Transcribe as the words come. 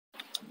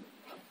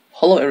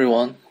Hello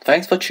everyone,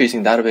 thanks for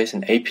choosing Database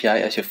and API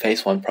as your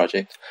Phase 1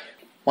 project.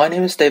 My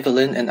name is David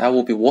Lin and I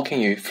will be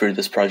walking you through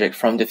this project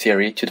from the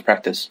theory to the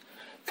practice,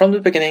 from the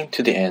beginning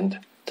to the end.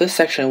 This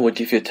section will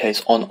give you a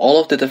taste on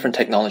all of the different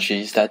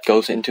technologies that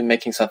goes into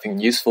making something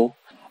useful,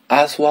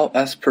 as well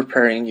as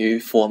preparing you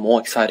for a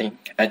more exciting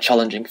and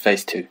challenging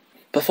Phase 2.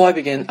 Before I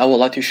begin, I would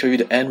like to show you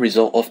the end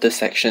result of this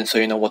section so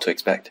you know what to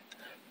expect.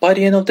 By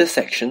the end of this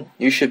section,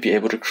 you should be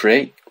able to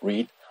create,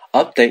 read,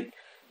 update,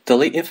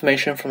 delete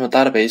information from a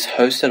database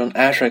hosted on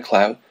Azure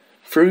Cloud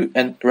through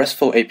a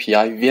RESTful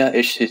API via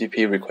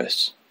HTTP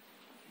requests.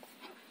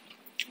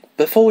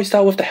 Before we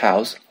start with the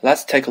hows,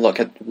 let's take a look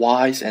at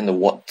whys and the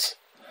whats.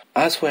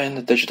 As we're in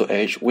the digital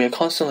age, we are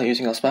constantly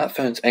using our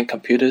smartphones and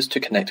computers to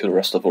connect to the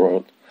rest of the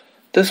world.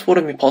 This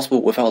wouldn't be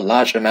possible without a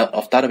large amount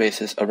of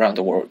databases around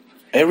the world.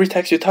 Every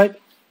text you type,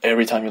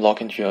 every time you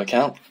log into your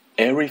account,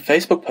 every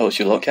Facebook post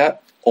you look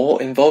at, all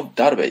involve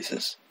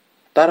databases.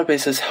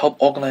 Databases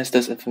help organize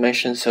this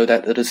information so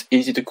that it is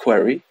easy to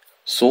query,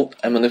 sort,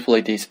 and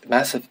manipulate these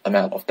massive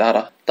amount of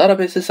data.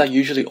 Databases are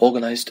usually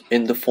organized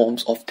in the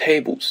forms of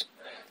tables.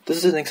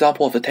 This is an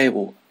example of a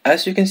table.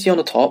 As you can see on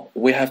the top,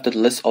 we have the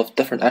list of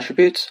different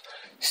attributes,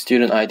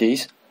 student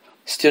IDs,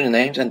 student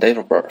names, and date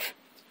of birth.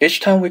 Each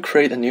time we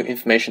create a new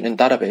information in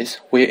database,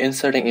 we are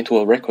inserting into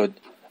a record.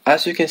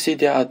 As you can see,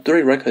 there are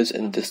 3 records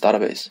in this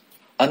database.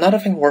 Another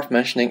thing worth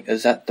mentioning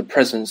is that the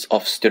presence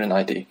of student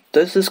ID.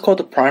 This is called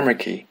the primary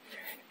key.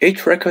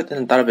 Each record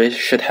in the database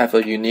should have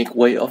a unique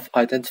way of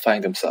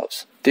identifying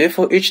themselves.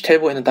 Therefore, each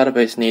table in the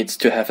database needs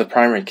to have a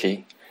primary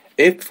key.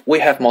 If we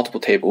have multiple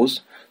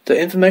tables, the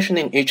information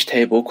in each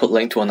table could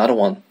link to another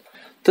one.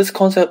 This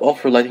concept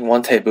of relating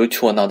one table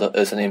to another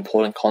is an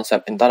important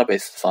concept in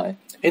database design.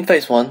 In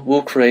Phase 1,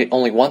 we'll create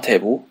only one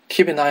table.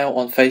 Keep an eye out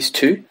on Phase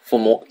 2 for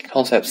more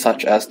concepts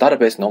such as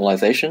database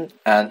normalization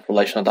and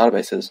relational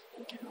databases.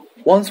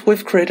 Once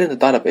we've created a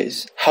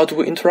database, how do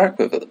we interact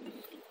with it?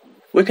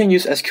 We can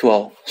use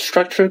SQL,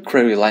 structured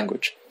query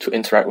language, to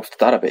interact with the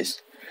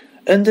database.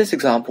 In this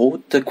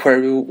example, the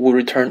query will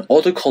return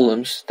all the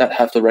columns that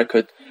have the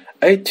record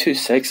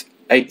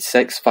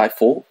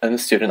 8268654 in the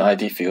student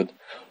ID field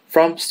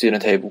from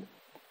student table.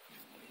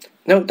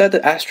 Note that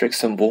the asterisk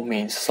symbol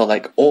means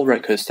select all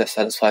records that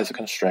satisfies the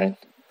constraint.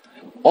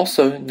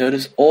 Also,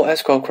 notice all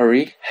SQL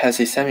query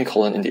has a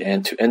semicolon in the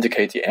end to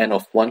indicate the end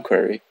of one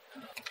query.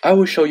 I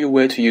will show you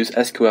where to use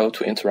SQL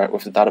to interact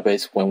with the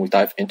database when we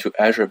dive into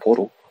Azure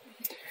portal.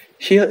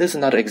 Here is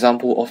another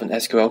example of an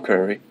SQL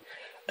query.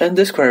 In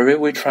this query,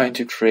 we're trying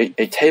to create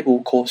a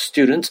table called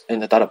students in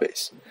the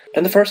database.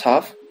 In the first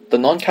half, the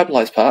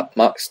non-capitalized part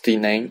marks the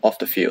name of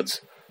the fields.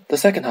 The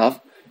second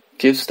half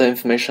gives the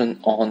information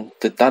on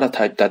the data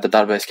type that the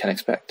database can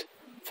expect.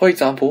 For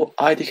example,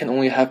 ID can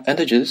only have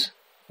integers,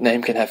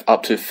 name can have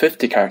up to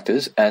 50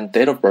 characters, and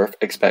date of birth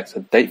expects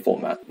a date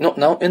format. Note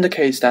now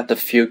indicates that the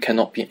field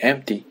cannot be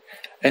empty.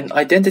 And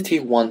identity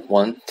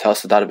 11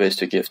 tells the database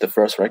to give the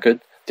first record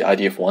the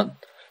ID of 1,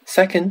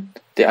 second,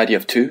 the ID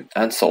of 2,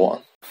 and so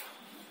on.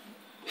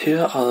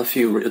 Here are a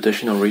few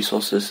additional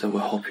resources that will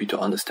help you to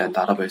understand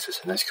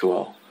databases in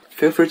SQL.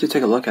 Feel free to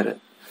take a look at it.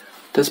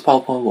 This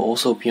PowerPoint will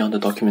also be on the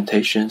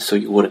documentation so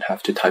you wouldn't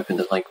have to type in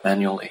the link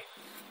manually.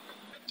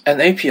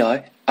 An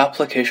API,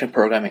 Application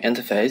Programming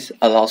Interface,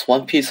 allows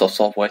one piece of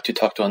software to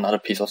talk to another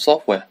piece of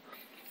software.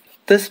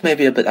 This may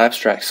be a bit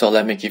abstract, so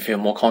let me give you a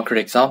more concrete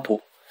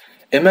example.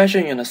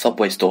 Imagine you're in a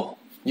Subway store.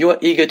 You are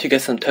eager to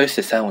get some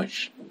toasted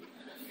sandwich.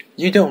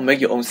 You don't make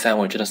your own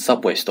sandwich in a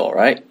Subway store,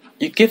 right?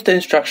 You give the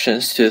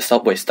instructions to the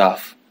Subway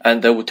staff,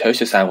 and they will toast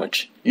your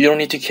sandwich. You don't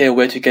need to care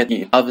where to get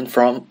the oven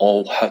from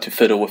or how to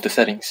fiddle with the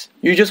settings.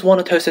 You just want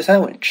a toasted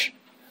sandwich.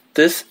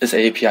 This is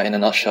an API in a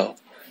nutshell.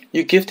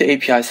 You give the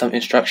API some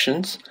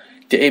instructions,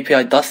 the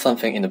API does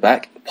something in the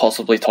back,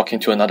 possibly talking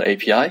to another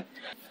API,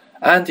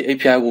 and the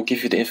API will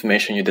give you the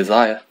information you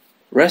desire.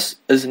 REST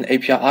is an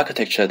API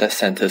architecture that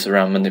centers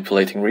around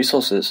manipulating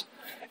resources.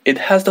 It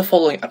has the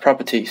following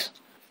properties: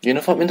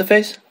 uniform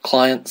interface,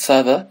 client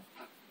server,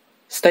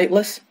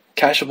 stateless,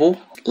 cacheable,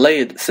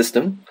 layered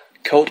system,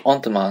 code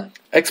on demand.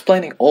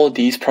 Explaining all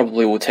these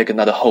probably will take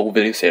another whole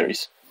video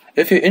series.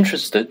 If you're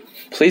interested,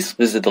 please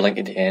visit the link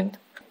in the end.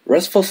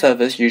 RESTful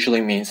service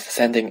usually means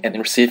sending and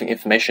receiving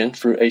information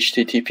through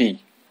HTTP.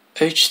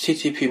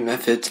 HTTP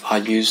methods are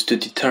used to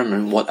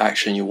determine what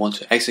action you want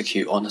to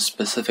execute on a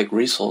specific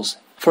resource.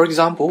 For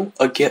example,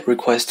 a GET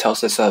request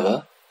tells the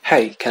server,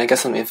 "Hey, can I get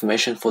some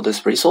information for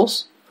this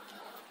resource?"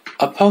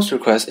 A POST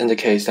request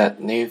indicates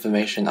that new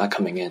information are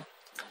coming in.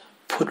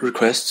 PUT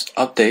requests,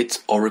 updates,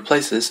 or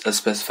replaces a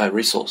specified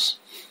resource.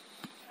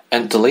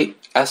 And delete,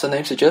 as the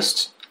name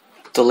suggests,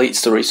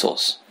 deletes the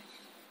resource.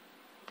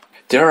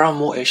 There are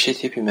more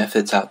HTTP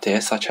methods out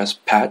there such as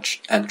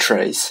patch and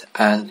trace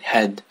and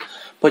head,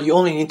 but you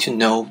only need to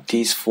know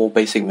these 4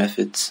 basic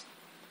methods.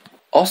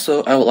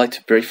 Also, I would like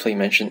to briefly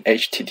mention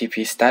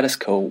HTTP status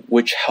code,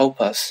 which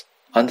help us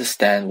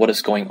understand what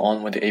is going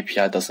on when the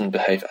API doesn't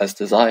behave as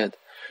desired.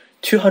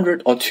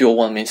 200 or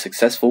 201 means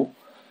successful.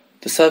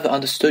 The server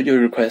understood your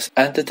request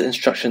and did the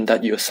instruction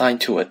that you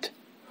assigned to it.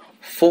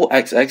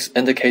 4xx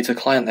indicates a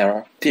client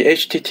error. The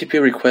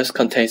HTTP request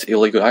contains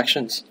illegal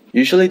actions.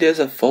 Usually there's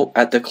a fault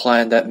at the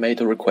client that made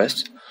the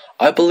request.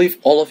 I believe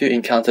all of you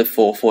encountered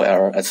 404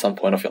 error at some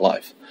point of your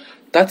life.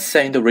 That's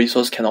saying the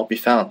resource cannot be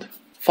found.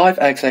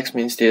 5xx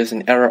means there's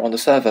an error on the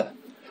server.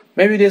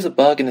 Maybe there's a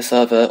bug in the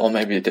server, or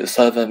maybe the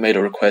server made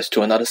a request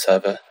to another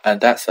server and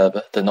that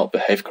server did not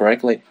behave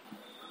correctly.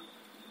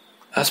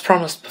 As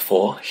promised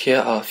before, here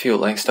are a few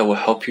links that will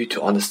help you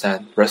to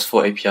understand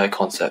RESTful API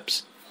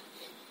concepts.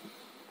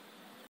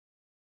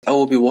 I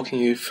will be walking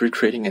you through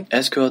creating an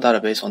SQL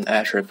database on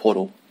Azure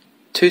portal.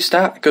 To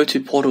start, go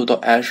to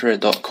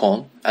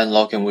portal.azure.com and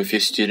log in with your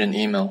student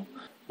email.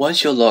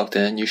 Once you're logged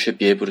in, you should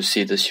be able to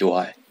see this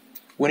UI.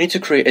 We need to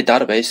create a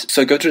database,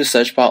 so go to the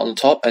search bar on the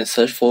top and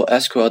search for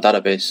SQL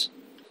Database.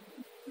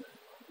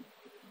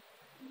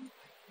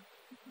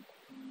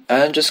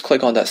 And just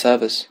click on that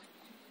service.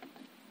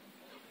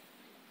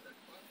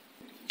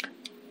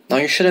 Now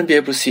you shouldn't be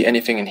able to see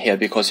anything in here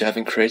because you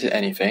haven't created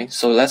anything,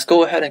 so let's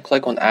go ahead and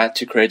click on Add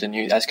to create a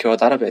new SQL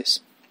database.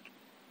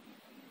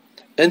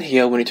 In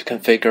here, we need to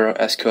configure our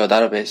SQL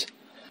database.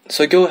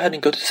 So go ahead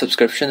and go to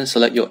subscription and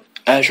select your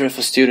Azure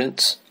for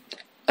Students.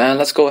 And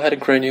let's go ahead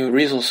and create a new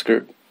resource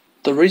group.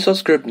 The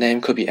resource group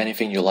name could be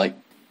anything you like.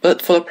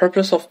 But for the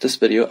purpose of this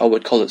video, I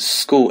would call it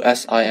School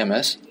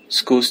SIMS,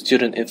 School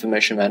Student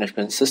Information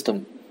Management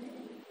System.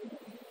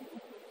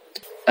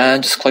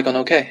 And just click on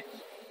OK.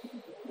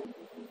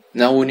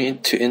 Now we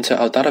need to enter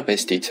our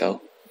database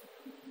detail.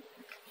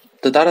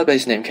 The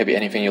database name can be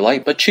anything you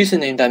like, but choose a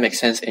name that makes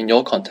sense in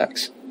your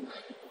context.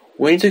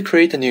 We need to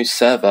create a new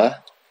server,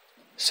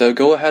 so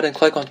go ahead and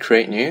click on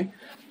Create New,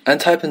 and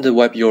type in the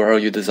web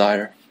URL you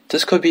desire.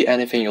 This could be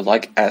anything you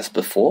like as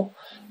before.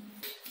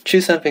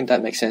 Choose something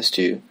that makes sense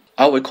to you.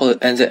 I would call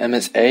it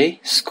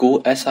NZMSA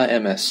School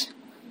SIMS.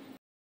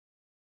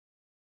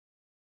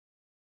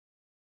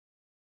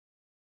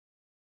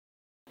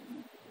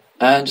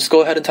 And just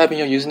go ahead and type in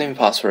your username and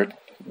password.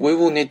 We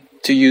will need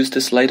to use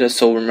this later,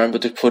 so remember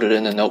to put it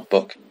in a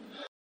notebook.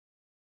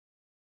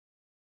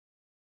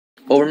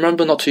 But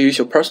remember not to use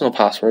your personal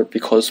password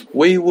because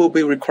we will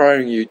be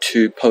requiring you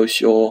to post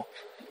your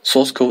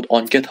source code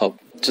on GitHub.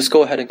 Just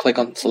go ahead and click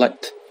on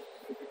Select.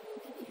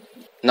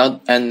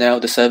 Now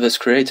the server is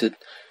created.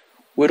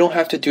 We don't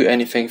have to do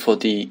anything for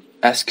the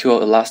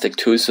SQL Elastic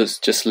tool, so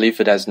just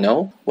leave it as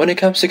no. When it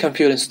comes to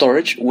compute and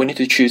storage, we need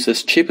to choose the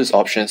cheapest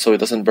option so it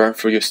doesn't burn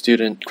through your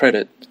student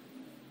credit.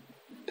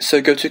 So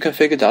go to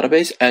Configure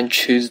Database and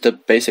choose the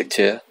basic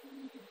tier.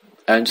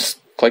 And just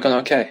click on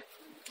OK.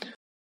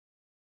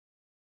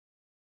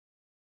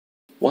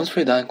 Once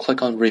we're done,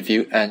 click on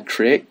Review and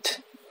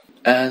Create.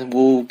 And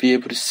we'll be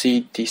able to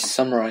see the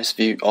summarized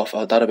view of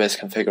our database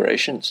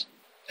configurations.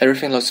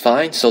 Everything looks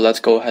fine, so let's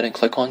go ahead and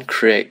click on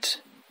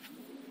Create.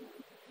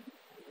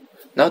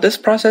 Now this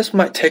process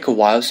might take a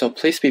while, so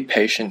please be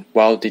patient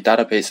while the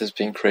database is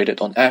being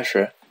created on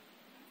Azure.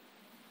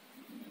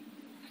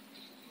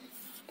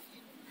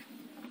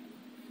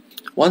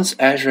 Once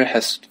Azure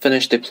has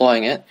finished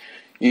deploying it,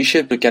 you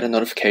should get a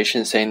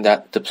notification saying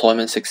that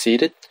deployment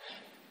succeeded.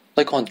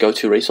 Click on Go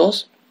to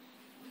Resource,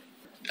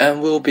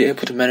 and we'll be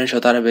able to manage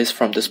our database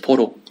from this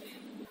portal.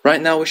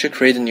 Right now we should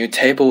create a new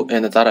table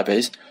in the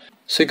database,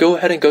 so go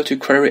ahead and go to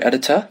Query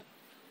Editor,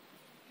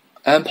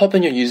 and pop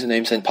in your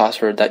usernames and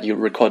password that you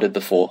recorded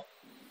before.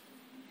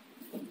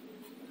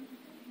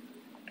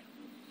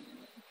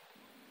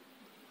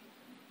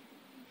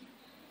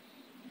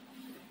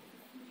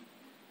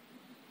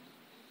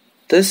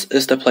 This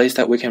is the place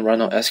that we can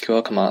run our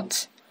SQL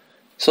commands.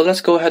 So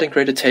let's go ahead and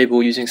create a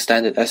table using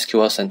standard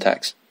SQL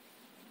syntax.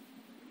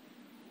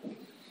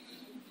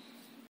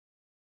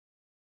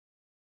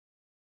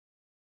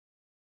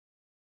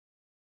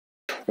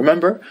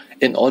 Remember,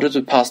 in order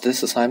to pass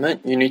this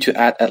assignment, you need to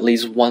add at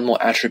least one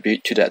more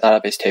attribute to the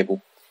database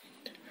table.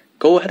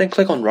 Go ahead and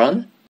click on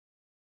Run.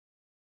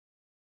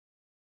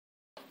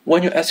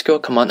 When your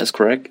SQL command is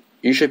correct,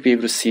 you should be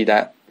able to see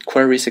that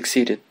query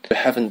succeeded.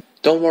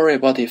 Don't worry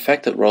about the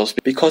affected rows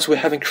because we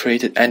haven't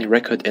created any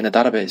record in the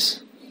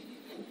database.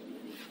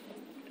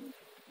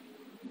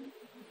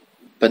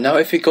 But now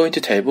if you go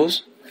into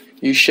tables,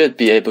 you should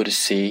be able to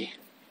see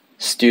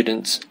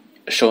students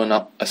showing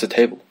up as a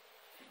table.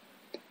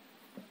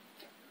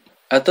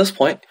 At this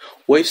point,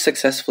 we've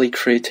successfully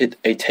created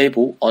a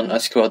table on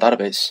SQL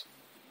database.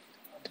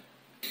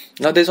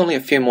 Now there's only a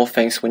few more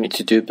things we need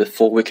to do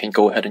before we can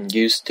go ahead and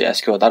use the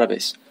SQL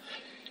database.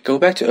 Go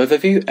back to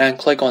Overview and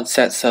click on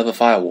Set Server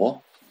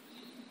Firewall.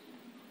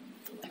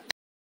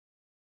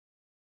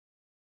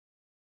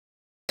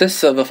 This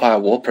server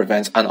firewall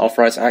prevents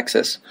unauthorized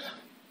access,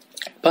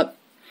 but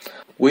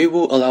we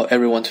will allow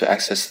everyone to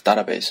access the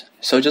database.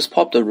 So just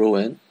pop the rule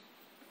in.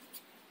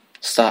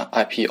 Start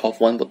IP of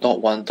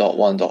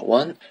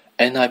 1.1.1.1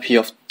 and IP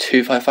of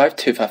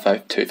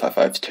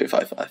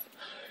 255.255.255.255.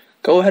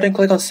 Go ahead and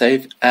click on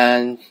Save,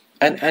 and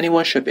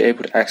anyone should be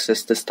able to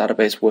access this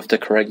database with the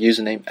correct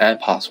username and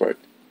password.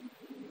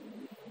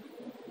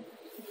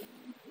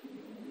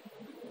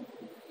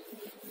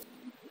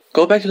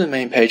 Go back to the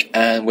main page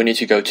and we need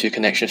to go to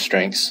Connection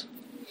Strengths.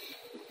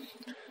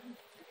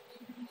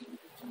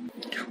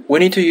 We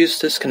need to use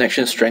this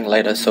connection string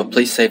later, so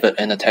please save it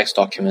in a text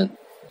document.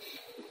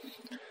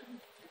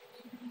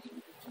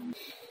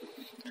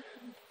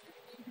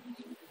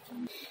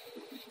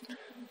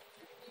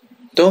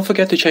 Don't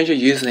forget to change your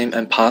username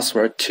and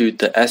password to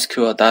the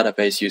SQL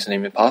Database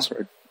username and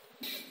password.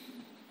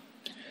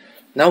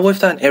 Now we've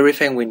done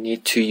everything we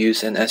need to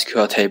use an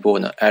SQL table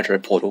in the Azure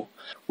portal.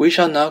 We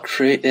shall now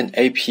create an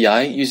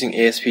API using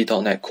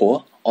ASP.NET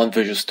Core on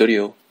Visual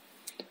Studio.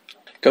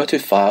 Go to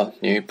File,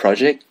 New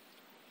Project,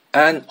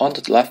 and on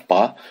the left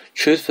bar,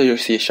 choose Visual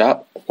C#,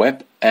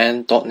 Web,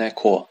 and .NET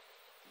Core.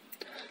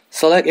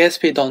 Select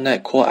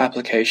ASP.NET Core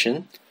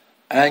application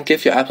and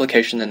give your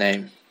application a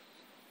name.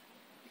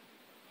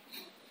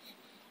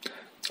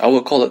 I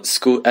will call it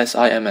School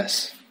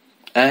SIMS,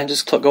 and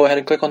just go ahead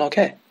and click on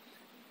OK.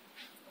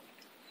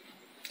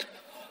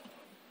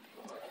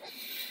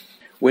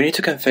 We need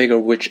to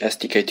configure which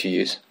SDK to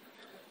use.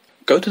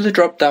 Go to the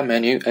drop-down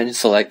menu and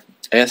select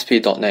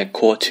ASP.NET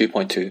Core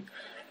 2.2.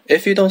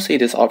 If you don't see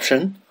this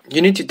option,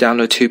 you need to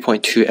download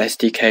 2.2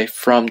 SDK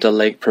from the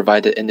link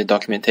provided in the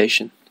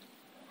documentation.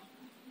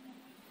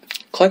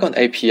 Click on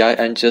API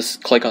and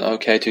just click on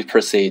OK to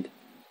proceed.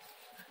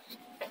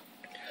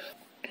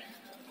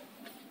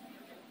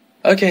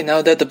 Okay,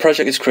 now that the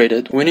project is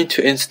created, we need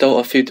to install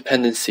a few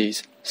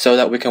dependencies so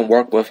that we can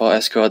work with our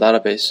SQL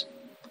database.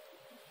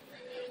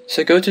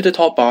 So go to the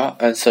top bar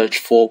and search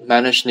for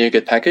Manage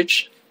NuGet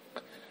Package.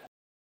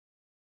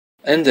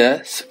 In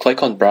there,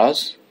 click on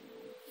Browse.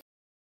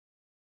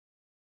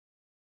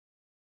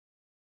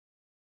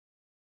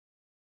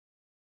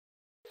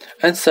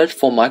 And search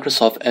for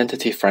Microsoft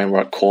Entity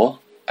Framework Core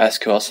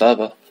SQL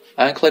Server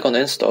and click on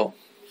Install.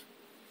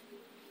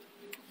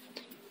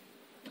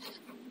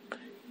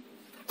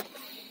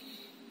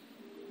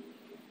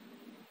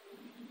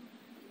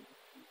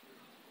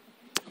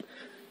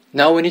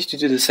 Now we need to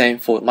do the same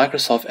for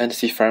Microsoft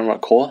Entity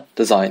Framework Core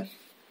Design.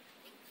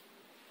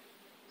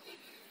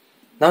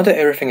 Now that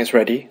everything is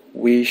ready,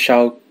 we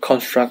shall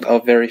construct our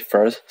very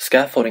first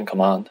scaffolding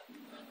command.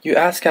 You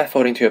add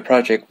scaffolding to your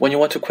project when you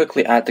want to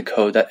quickly add the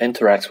code that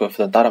interacts with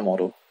the data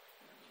model.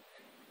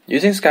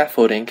 Using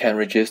scaffolding can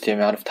reduce the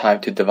amount of time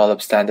to develop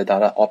standard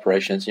data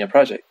operations in your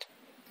project.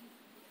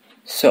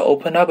 So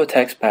open up a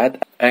text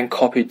pad and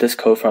copy this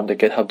code from the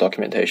GitHub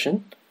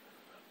documentation.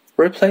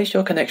 Replace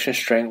your connection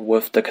string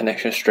with the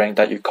connection string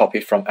that you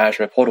copied from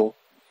Azure portal.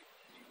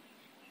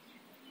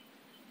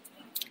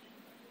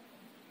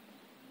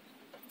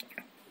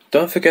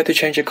 Don't forget to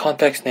change your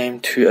context name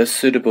to a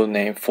suitable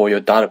name for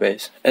your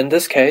database. In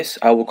this case,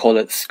 I will call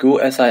it School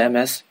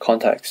SIMS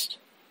Context.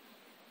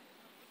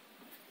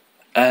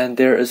 And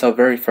there is our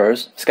very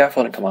first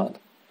scaffolding command.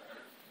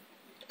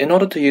 In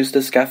order to use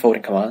this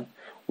scaffolding command,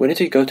 we need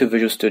to go to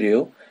Visual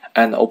Studio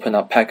and open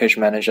up Package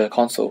Manager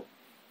console.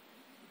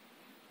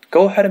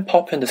 Go ahead and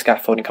pop in the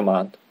scaffolding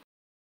command.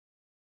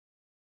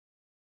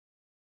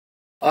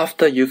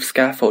 After you've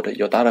scaffolded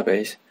your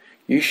database,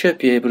 you should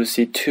be able to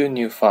see two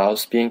new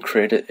files being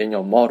created in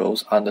your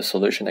models under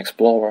Solution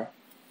Explorer.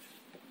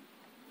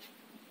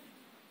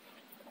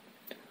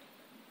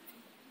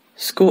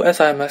 School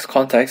SIMS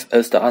Context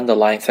is the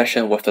underlying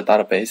session with the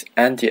database,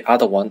 and the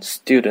other one,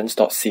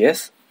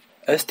 students.cs,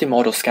 is the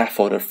model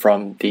scaffolded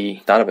from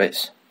the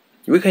database.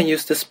 We can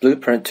use this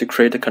blueprint to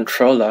create a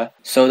controller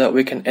so that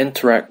we can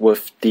interact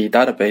with the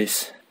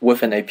database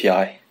with an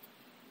API.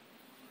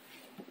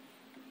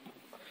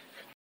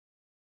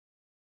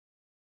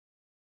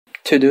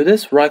 To do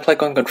this,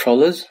 right-click on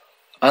Controllers,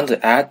 under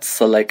Add,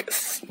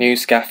 select New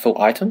Scaffold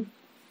Item,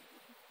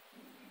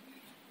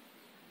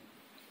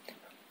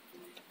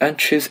 and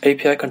choose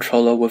API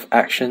Controller with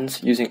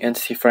Actions using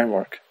Entity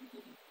Framework.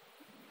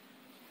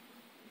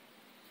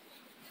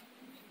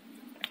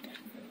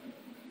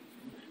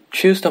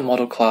 Choose the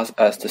model class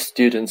as the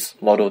student's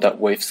model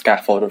that we've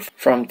scaffolded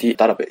from the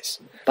database.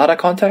 Data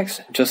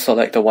context, just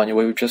select the one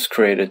we've just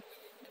created.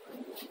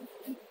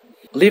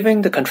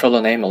 Leaving the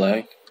controller name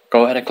alone,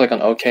 go ahead and click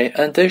on OK,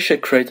 and this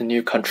should create a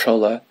new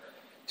controller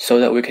so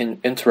that we can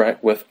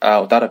interact with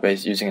our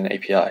database using an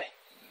API.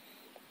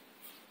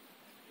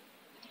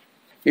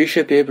 You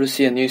should be able to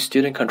see a new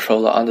student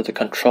controller under the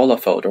controller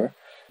folder,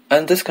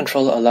 and this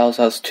controller allows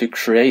us to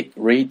create,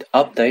 read,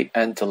 update,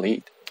 and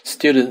delete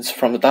students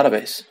from the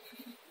database.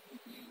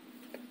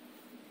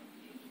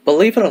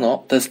 Believe it or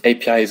not, this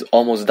API is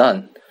almost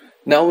done.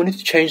 Now we need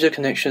to change the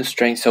connection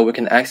string so we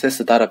can access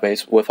the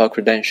database with our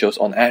credentials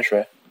on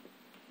Azure.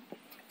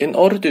 In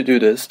order to do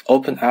this,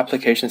 open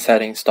application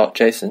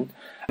settings.json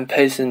and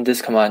paste in this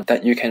command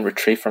that you can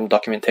retrieve from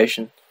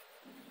documentation.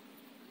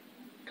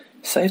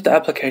 Save the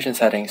application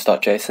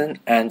settings.json,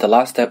 and the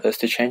last step is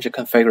to change the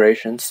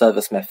configuration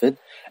service method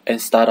in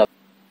startup.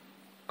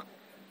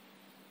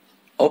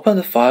 Open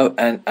the file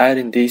and add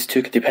in these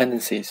two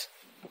dependencies.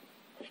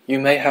 You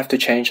may have to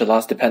change the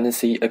last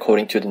dependency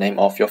according to the name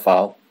of your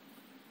file.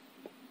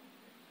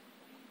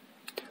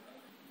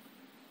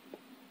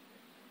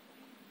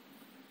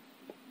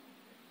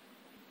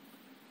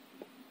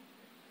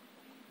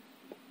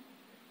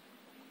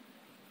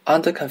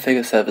 Under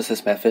Configure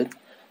Services method,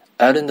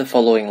 add in the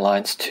following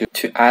lines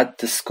to add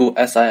the school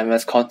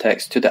SIMS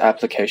context to the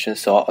application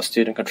so our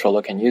student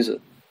controller can use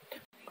it.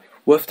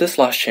 With this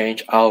last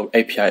change, our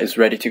API is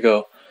ready to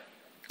go.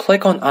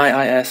 Click on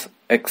IIS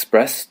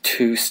Express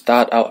to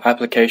start our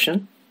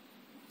application.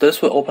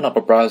 This will open up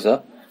a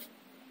browser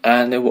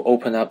and it will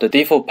open up the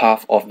default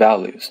path of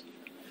values.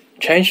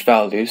 Change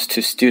values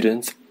to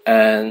students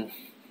and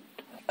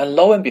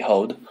lo and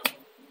behold,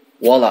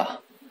 voila!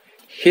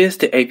 Here's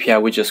the API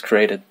we just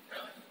created.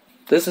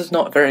 This is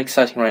not very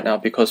exciting right now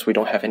because we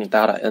don't have any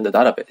data in the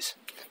database.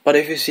 But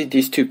if you see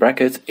these two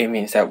brackets, it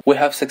means that we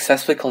have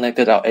successfully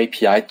connected our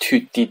API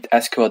to the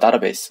SQL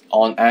database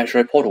on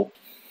Azure portal.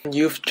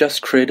 You've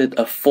just created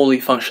a fully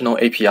functional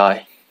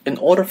API. In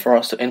order for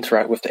us to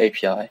interact with the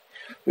API,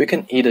 we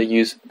can either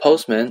use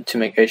Postman to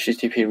make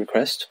HTTP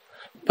requests,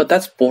 but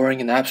that's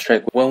boring and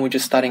abstract when we're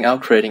just starting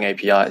out creating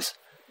APIs.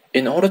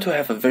 In order to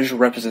have a visual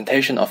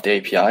representation of the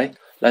API,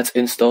 let's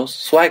install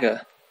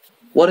Swagger.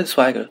 What is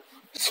Swagger?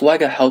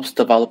 Swagger helps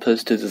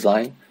developers to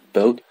design,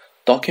 build,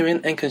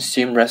 document, and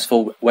consume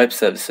RESTful web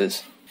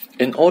services.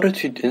 In order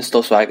to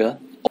install Swagger,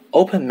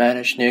 open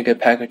Manage NuGet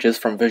packages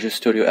from Visual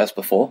Studio as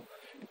before.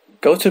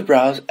 Go to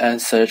Browse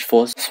and search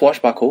for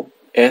Swashbuckle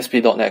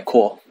ASP.NET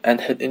Core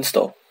and hit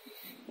Install.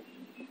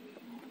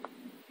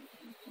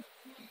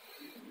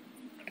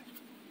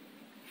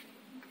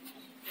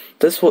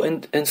 This will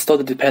install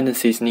the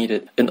dependencies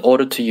needed in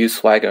order to use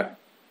Swagger.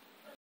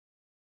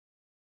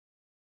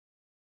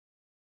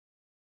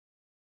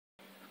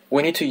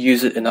 We need to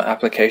use it in our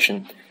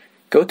application.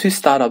 Go to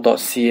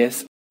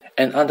startup.cs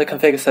and under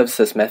Configure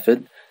Services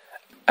method,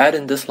 add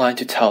in this line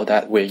to tell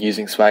that we're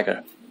using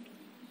Swagger.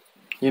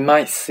 You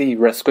might see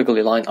red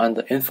squiggly line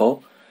under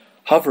Info,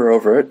 hover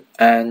over it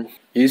and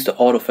use the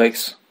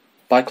autofix.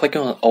 By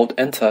clicking on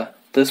Alt-Enter,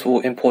 this will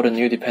import a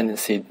new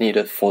dependency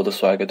needed for the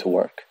Swagger to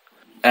work.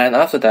 And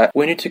after that,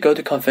 we need to go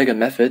to Configure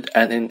method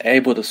and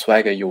enable the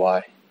Swagger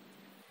UI.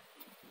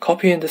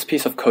 Copy in this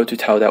piece of code to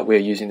tell that we're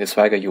using the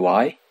Swagger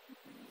UI.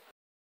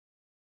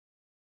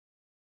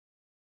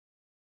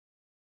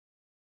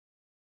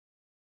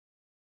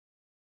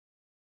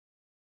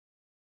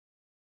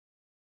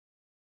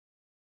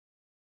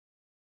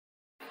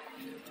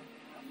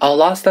 Our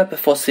last step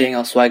before seeing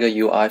our Swagger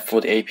UI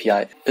for the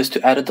API is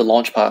to edit the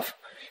launch path.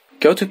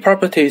 Go to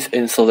Properties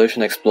in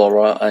Solution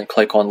Explorer and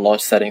click on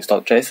Launch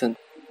Settings.json.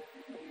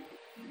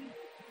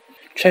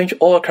 Change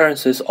all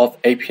occurrences of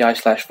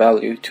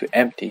API/value to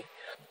empty.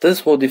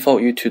 This will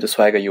default you to the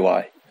Swagger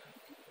UI.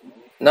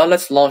 Now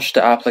let's launch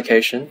the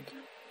application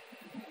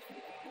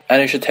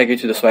and it should take you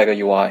to the Swagger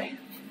UI.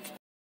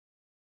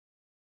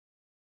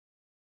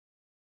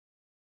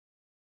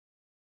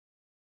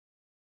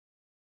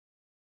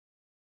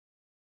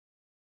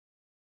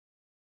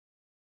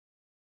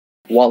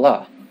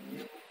 Voila!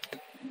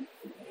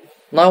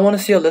 Now I want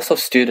to see a list of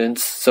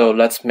students, so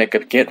let's make a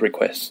GET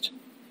request.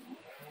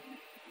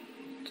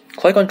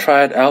 Click on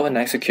Try It Out and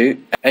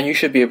Execute, and you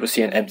should be able to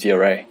see an empty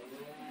array.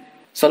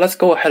 So let's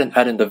go ahead and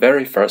add in the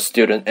very first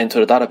student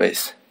into the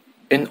database.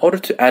 In order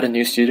to add a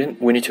new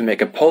student, we need to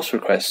make a post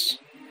request.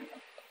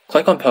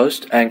 Click on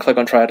Post and click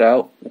on Try It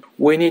Out.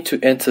 We need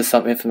to enter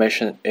some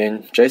information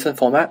in JSON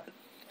format,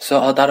 so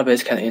our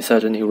database can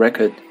insert a new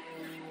record.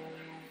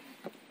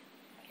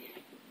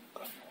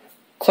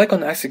 Click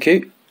on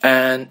Execute,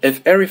 and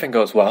if everything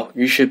goes well,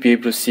 you should be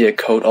able to see a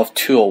code of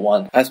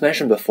 201. As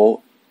mentioned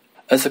before,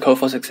 it's a code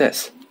for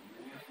success.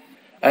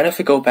 And if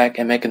we go back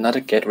and make another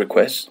GET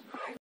request,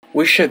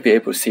 we should be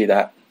able to see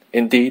that,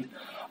 indeed,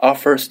 our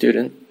first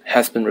student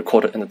has been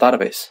recorded in the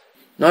database.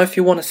 Now if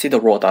you want to see the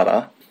raw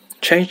data,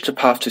 change the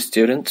path to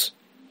students,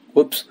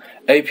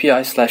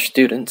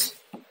 API/students,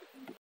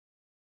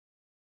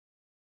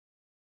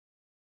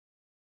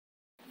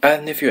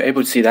 and if you're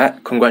able to see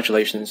that,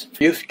 congratulations,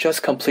 you've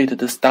just completed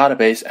this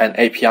database and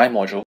API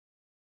module.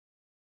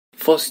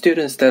 For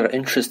students that are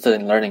interested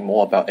in learning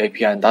more about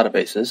API and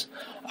databases,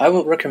 I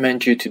would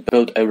recommend you to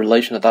build a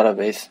relational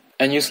database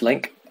and use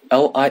link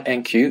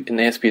LINQ in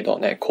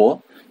ASP.NET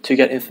Core to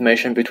get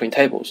information between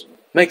tables.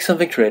 Make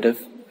something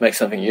creative, make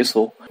something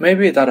useful,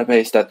 maybe a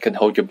database that can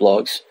hold your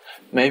blogs,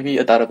 maybe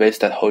a database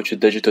that holds your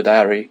digital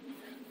diary.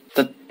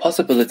 The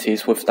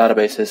possibilities with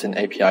databases and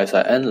APIs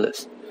are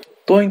endless.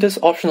 Doing this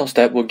optional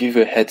step will give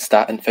you a head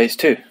start in Phase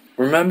 2.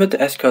 Remember, the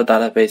SQL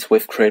database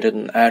we've created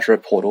in Azure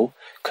portal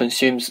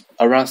consumes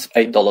around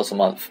 $8 a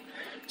month.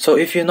 So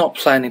if you're not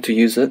planning to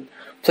use it,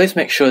 please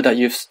make sure that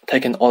you've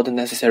taken all the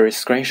necessary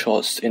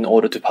screenshots in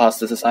order to pass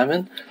this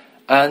assignment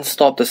and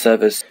stop the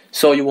service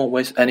so you won't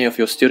waste any of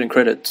your student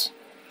credits.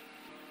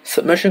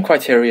 Submission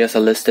criteria are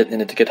listed in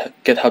the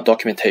GitHub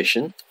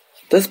documentation.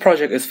 This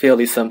project is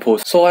fairly simple,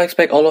 so I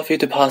expect all of you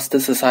to pass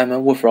this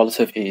assignment with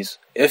relative ease.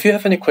 If you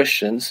have any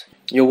questions,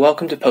 you're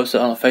welcome to post it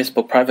on our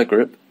Facebook private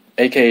group,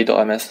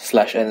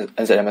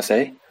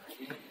 aka.ms/NZMSA.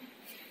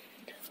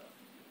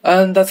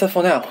 And that's it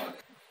for now.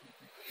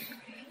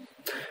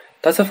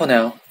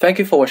 Thank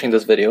you for watching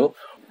this video,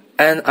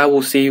 and I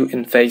will see you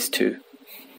in Phase 2.